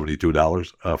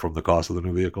 $4,872 from the cost of the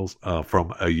new vehicles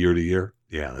from a year to year.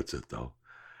 Yeah, that's it, though.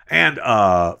 And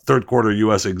third quarter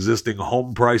U.S. existing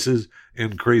home prices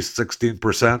increased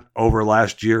 16% over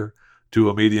last year to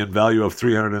a median value of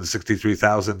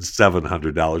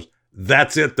 $363,700.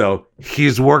 That's it, though.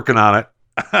 He's working on it.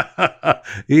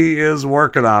 He is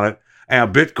working on it.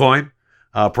 And Bitcoin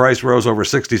price rose over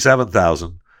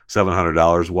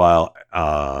 $67,700, while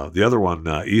the other one,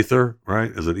 Ether,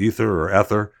 right? Is it Ether or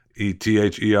Ether?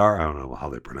 E-T-H-E-R? I don't know how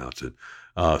they pronounce it.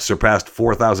 Surpassed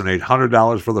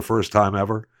 $4,800 for the first time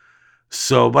ever.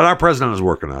 So, but our president is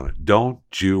working on it. Don't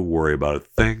you worry about it.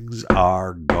 Things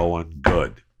are going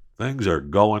good. Things are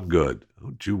going good.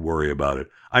 Don't you worry about it.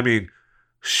 I mean,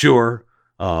 sure,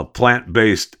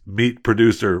 plant-based meat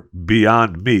producer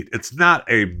Beyond Meat. It's not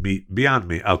a meat, Beyond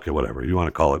Meat. Okay, whatever. You want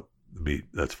to call it meat,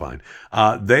 that's fine.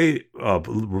 They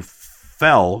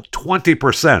fell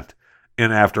 20%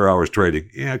 in after-hours trading.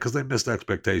 Yeah, because they missed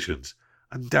expectations.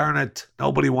 And darn it,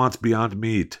 nobody wants Beyond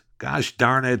Meat. Gosh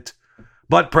darn it.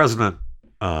 But President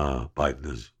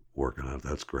Biden is working on it.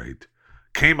 That's great.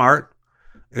 Kmart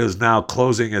is now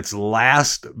closing its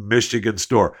last Michigan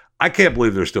store. I can't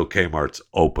believe there's still Kmart's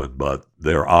open, but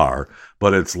there are.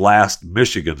 But its last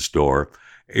Michigan store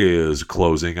is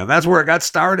closing, and that's where it got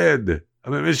started. I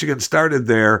mean, Michigan started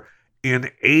there in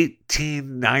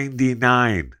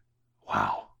 1899.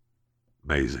 Wow.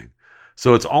 Amazing.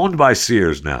 So it's owned by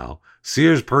Sears now.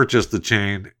 Sears purchased the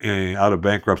chain out of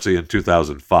bankruptcy in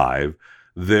 2005.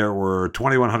 There were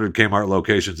 2,100 Kmart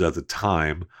locations at the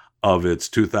time of its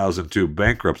 2002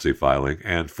 bankruptcy filing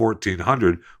and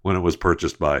 1,400 when it was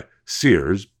purchased by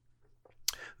Sears.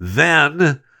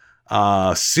 Then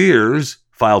Sears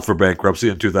filed for bankruptcy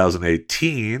in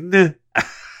 2018,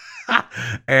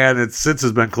 and it since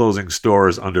has been closing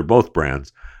stores under both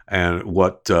brands and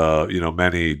what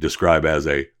many describe as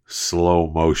a slow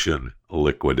motion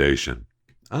liquidation.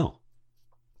 Oh,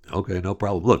 okay, no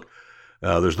problem. Look,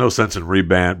 there's no sense in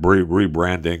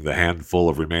rebranding the handful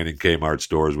of remaining Kmart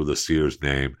stores with a Sears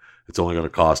name. It's only going to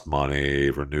cost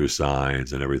money for new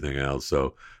signs and everything else,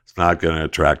 so it's not going to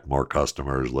attract more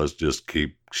customers. Let's just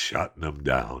keep shutting them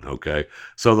down, okay?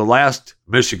 So the last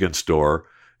Michigan store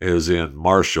is in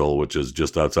Marshall, which is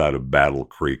just outside of Battle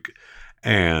Creek,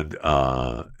 and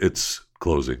it's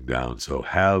closing down, so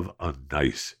have a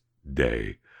nice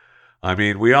day. I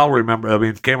mean, we all remember,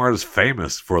 Kmart is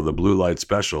famous for the blue light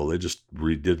special. They just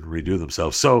didn't redo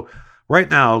themselves. So right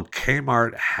now,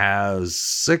 Kmart has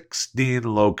 16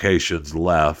 locations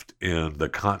left in the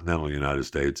continental United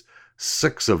States.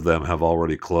 6 of them have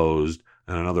already closed,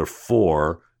 and another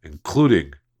 4,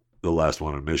 including the last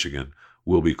one in Michigan,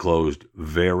 will be closed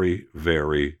very,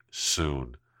 very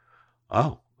soon.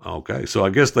 Oh, okay. So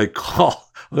I guess they call.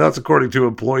 That's according to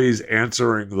employees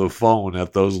answering the phone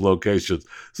at those locations.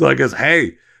 So I guess,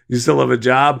 hey, you still have a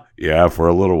job? Yeah, for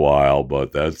a little while,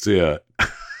 but that's it.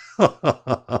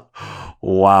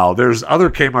 Wow. There's other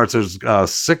Kmarts. There's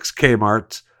 6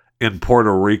 Kmarts in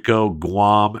Puerto Rico,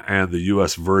 Guam, and the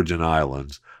U.S. Virgin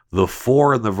Islands. The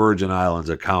 4 in the Virgin Islands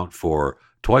account for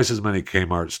twice as many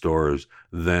Kmart stores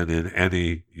than in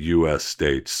any U.S.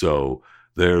 state. So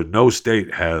no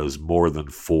state has more than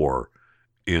 4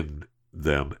 in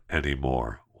them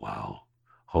anymore. Wow.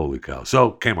 Holy cow.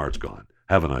 So Kmart's gone.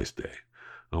 Have a nice day.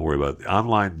 Don't worry about it. The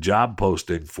online job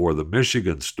posting for the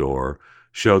Michigan store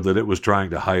showed that it was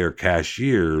trying to hire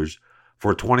cashiers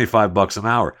for $25 an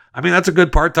hour. I mean, that's a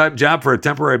good part-time job for a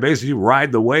temporary basis. You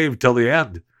ride the wave till the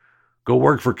end. Go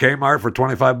work for Kmart for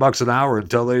 $25 an hour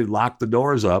until they lock the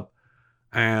doors up.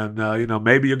 And,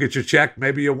 maybe you'll get your check,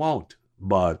 maybe you won't.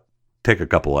 But take a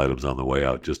couple items on the way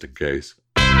out just in case.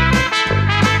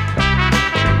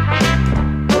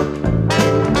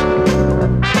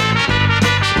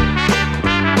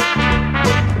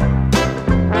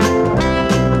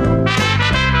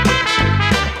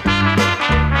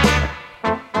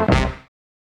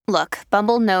 Look,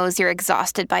 Bumble knows you're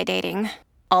exhausted by dating.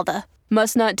 All the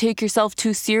must not take yourself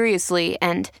too seriously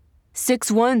and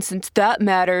 6'1" since that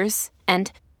matters.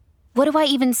 And what do I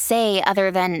even say other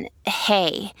than,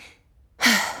 hey?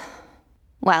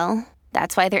 Well,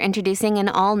 that's why they're introducing an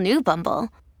all-new Bumble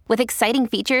with exciting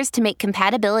features to make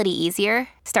compatibility easier,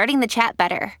 starting the chat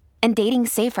better, and dating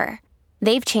safer.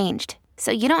 They've changed,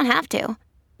 so you don't have to.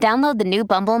 Download the new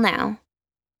Bumble now.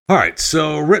 All right,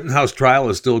 so Rittenhouse trial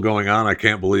is still going on. I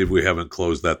can't believe we haven't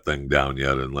closed that thing down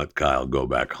yet and let Kyle go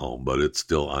back home, but it's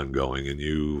still ongoing. And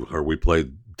we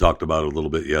talked about it a little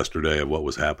bit yesterday of what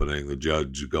was happening, the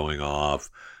judge going off,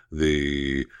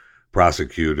 the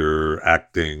prosecutor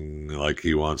acting like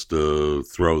he wants to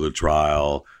throw the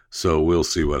trial. So we'll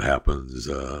see what happens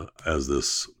as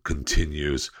this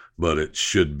continues, but it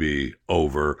should be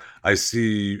over. I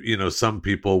see, some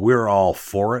people, we're all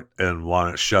for it and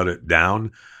want to shut it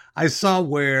down. I saw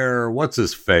where,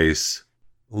 what's-his-face,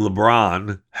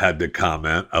 LeBron had to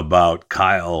comment about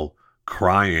Kyle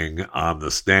crying on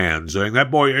the stand, saying that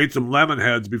boy ate some lemon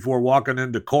heads before walking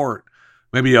into court.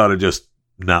 Maybe you ought to just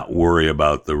not worry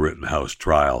about the Rittenhouse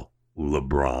trial,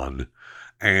 LeBron.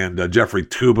 And Jeffrey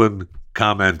Toobin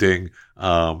commenting,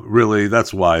 really,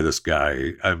 that's why this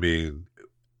guy,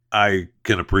 I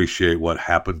can appreciate what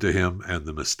happened to him and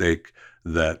the mistake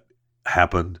that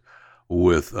happened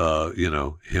with,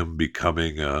 him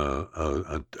becoming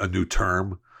a new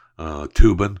term,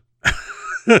 Toobin.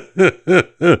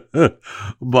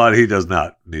 But he does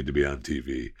not need to be on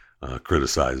TV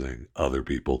criticizing other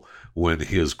people when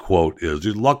his quote is,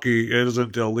 "You're lucky it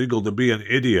isn't illegal to be an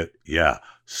idiot." Yeah,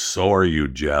 so are you,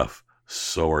 Jeff.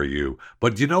 So are you.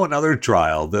 But another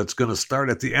trial that's going to start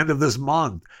at the end of this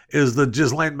month is the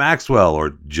Ghislaine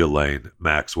Maxwell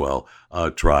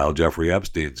trial, Jeffrey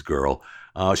Epstein's girl.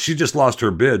 She just lost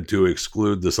her bid to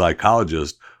exclude the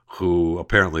psychologist who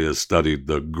apparently has studied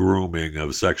the grooming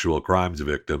of sexual crimes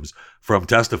victims from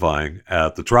testifying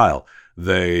at the trial.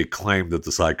 They claimed that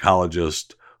the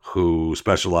psychologist who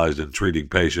specialized in treating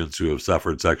patients who have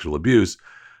suffered sexual abuse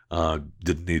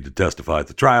didn't need to testify at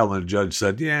the trial, and the judge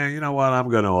said, "Yeah, you know what? I'm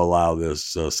going to allow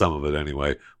this, some of it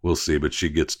anyway. We'll see." But she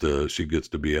gets to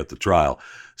be at the trial.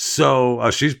 So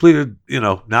she's pleaded,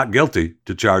 not guilty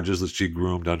to charges that she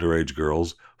groomed underage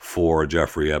girls for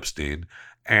Jeffrey Epstein,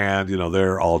 and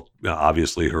they're all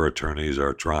obviously her attorneys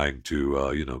are trying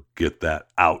to get that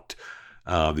out.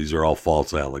 These are all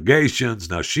false allegations.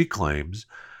 Now she claims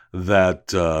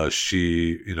that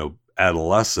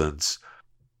adolescents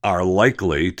are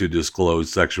likely to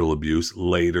disclose sexual abuse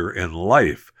later in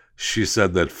life. She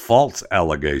said that false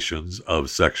allegations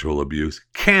of sexual abuse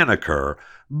can occur,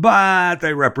 but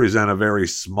they represent a very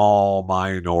small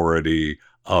minority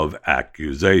of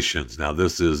accusations. Now,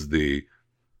 this is the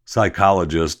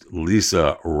psychologist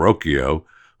Lisa Rocchio,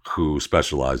 who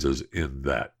specializes in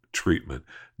that treatment.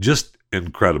 Just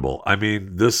incredible.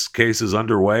 This case is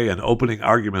underway, and opening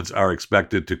arguments are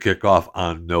expected to kick off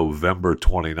on November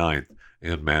 29th.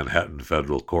 In Manhattan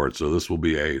Federal Court. So this will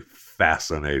be a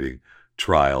fascinating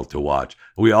trial to watch.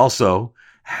 We also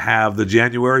have the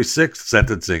January 6th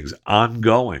sentencings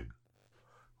ongoing.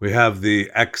 We have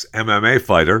the ex-MMA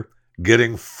fighter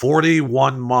getting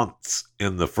 41 months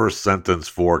in the first sentence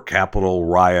for Capitol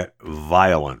riot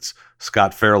violence.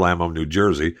 Scott Fairlamb of New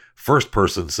Jersey, first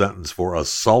person sentenced for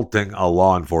assaulting a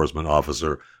law enforcement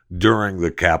officer during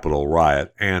the Capitol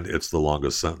riot, and it's the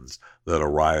longest sentence that a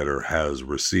rioter has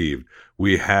received.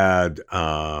 We had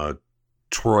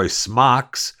Troy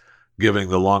Smocks giving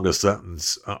the longest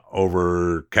sentence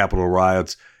over Capitol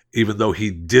riots, even though he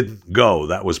didn't go.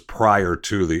 That was prior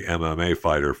to the MMA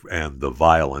fighter and the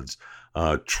violence.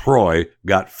 Troy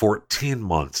got 14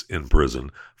 months in prison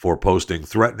for posting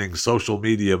threatening social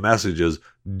media messages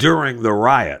during the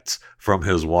riots from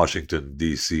his Washington,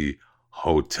 D.C.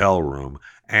 hotel room.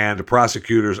 And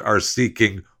prosecutors are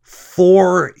seeking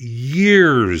 4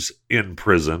 years in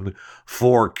prison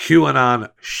for QAnon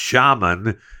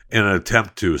shaman in an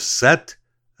attempt to set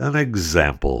an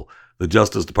example. The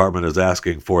Justice Department is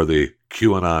asking for the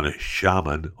QAnon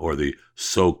shaman, or the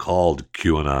so-called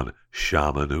QAnon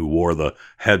shaman, who wore the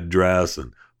headdress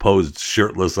and posed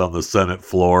shirtless on the Senate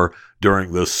floor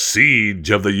during the siege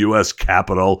of the U.S.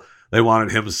 Capitol. They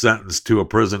wanted him sentenced to a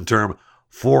prison term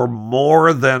for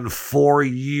more than 4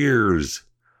 years.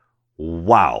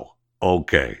 Wow.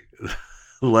 Okay.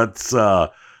 Let's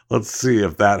see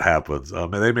if that happens.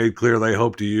 They made clear they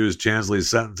hope to use Chansley's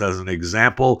sentence as an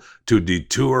example to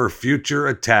deter future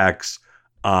attacks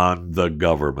on the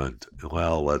government.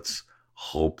 Well, let's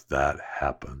hope that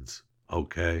happens.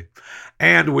 Okay.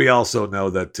 And we also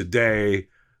know that today,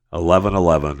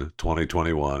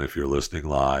 11/11/2021, if you're listening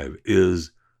live, is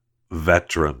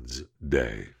Veterans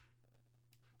Day.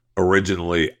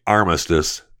 Originally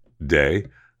Armistice Day,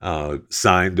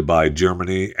 signed by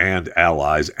Germany and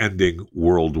allies, ending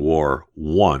World War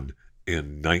I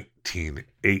in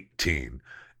 1918.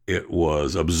 It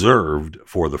was observed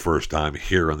for the first time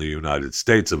here in the United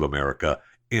States of America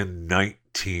in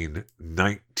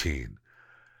 1919.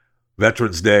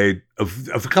 Veterans Day,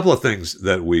 of a couple of things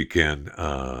that we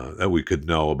could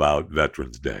know about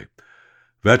Veterans Day.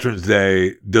 Veterans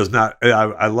Day does not,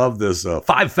 I love this,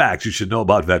 5 facts you should know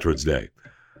about Veterans Day.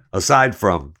 Aside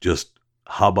from just,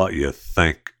 how about you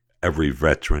thank every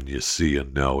veteran you see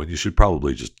and know, and you should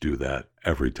probably just do that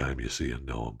every time you see and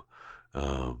know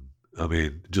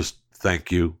them. Just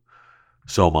thank you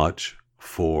so much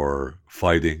for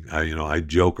fighting. I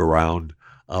joke around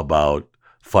about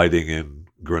fighting in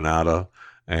Grenada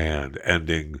and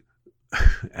ending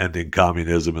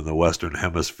communism in the Western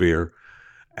Hemisphere.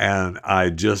 And I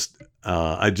just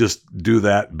do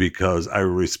that because I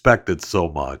respect it so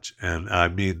much, and I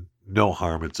mean no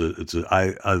harm. I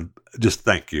just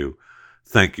thank you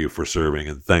for serving,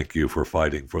 and thank you for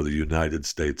fighting for the United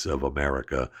States of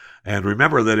America. And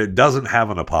remember that it doesn't have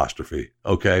an apostrophe.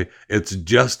 Okay, it's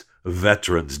just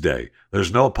Veterans Day.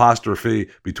 There's no apostrophe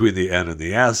between the N and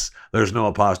the S. There's no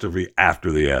apostrophe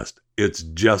after the S. It's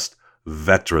just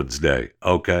Veterans Day.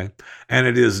 Okay, and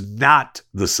it is not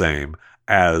the same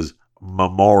as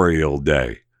Memorial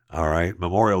Day. All right.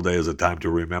 Memorial Day is a time to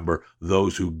remember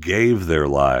those who gave their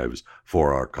lives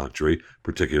for our country,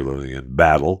 particularly in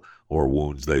battle or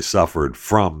wounds they suffered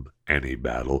from any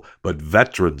battle. But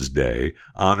Veterans Day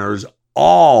honors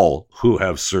all who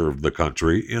have served the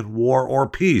country in war or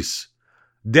peace,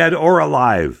 dead or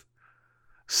alive.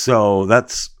 So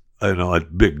that's, a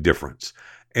big difference.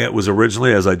 It was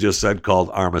originally, as I just said, called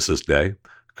Armistice Day,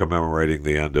 commemorating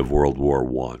the end of World War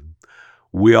I.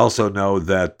 We also know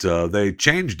that they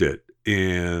changed it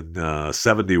in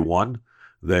 71.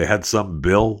 They had some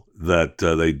bill that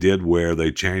they did where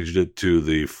they changed it to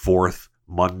the 4th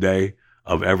Monday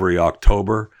of every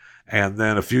October. And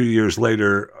then a few years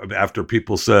later, after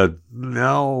people said,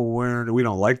 no, we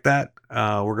don't like that,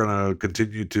 we're going to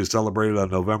continue to celebrate it on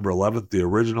November 11th, the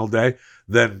original day.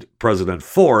 Then President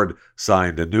Ford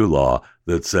signed a new law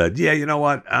that said, yeah, you know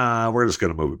what, we're just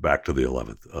going to move it back to the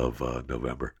 11th of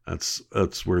November.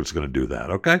 We're just going to do that,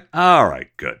 okay? All right,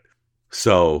 good.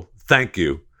 So thank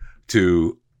you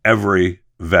to every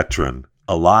veteran,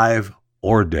 alive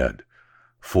or dead,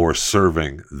 for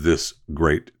serving this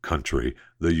great country,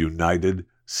 the United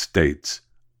States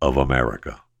of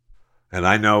America. And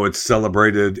I know it's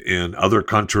celebrated in other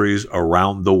countries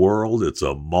around the world. It's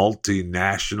a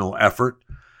multinational effort.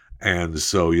 And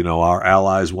so, our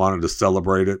allies wanted to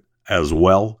celebrate it as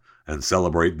well and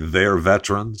celebrate their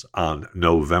veterans on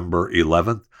November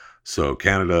 11th. So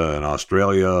Canada and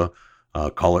Australia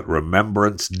call it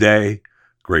Remembrance Day.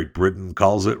 Great Britain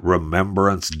calls it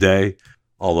Remembrance Day,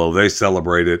 although they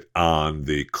celebrate it on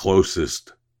the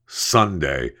closest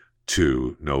Sunday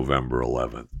to November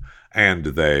 11th. And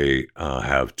they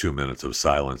have 2 minutes of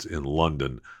silence in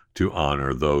London to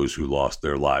honor those who lost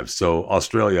their lives. So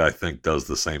Australia, I think, does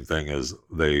the same thing, as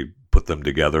they put them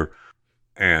together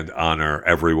and honor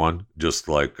everyone, just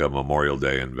like Memorial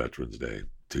Day and Veterans Day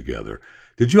together.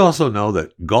 Did you also know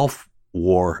that Gulf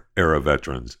War era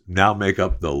veterans now make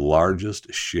up the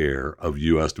largest share of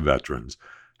U.S. veterans,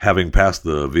 having passed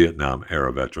the Vietnam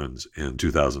era veterans in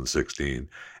 2016?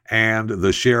 And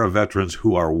the share of veterans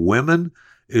who are women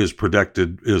is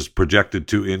projected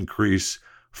to increase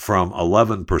from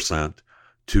 11%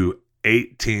 to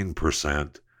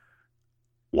 18%.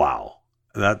 Wow,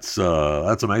 that's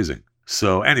amazing.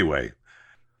 So anyway,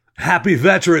 happy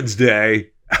Veterans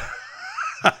Day.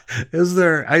 Is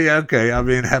there? Okay,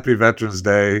 happy Veterans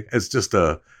Day. It's just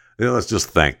let's just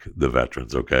thank the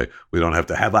veterans. Okay, we don't have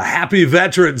to have a happy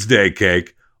Veterans Day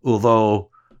cake.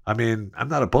 Although, I'm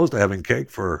not opposed to having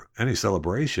cake for any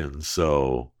celebration.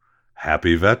 So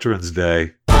happy Veterans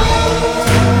Day.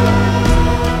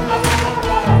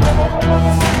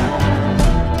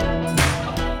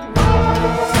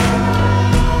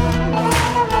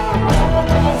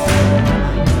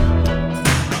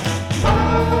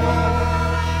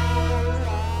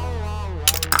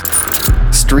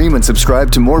 Stream and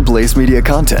subscribe to more Blaze Media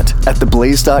content at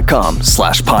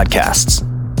theblaze.com/podcasts.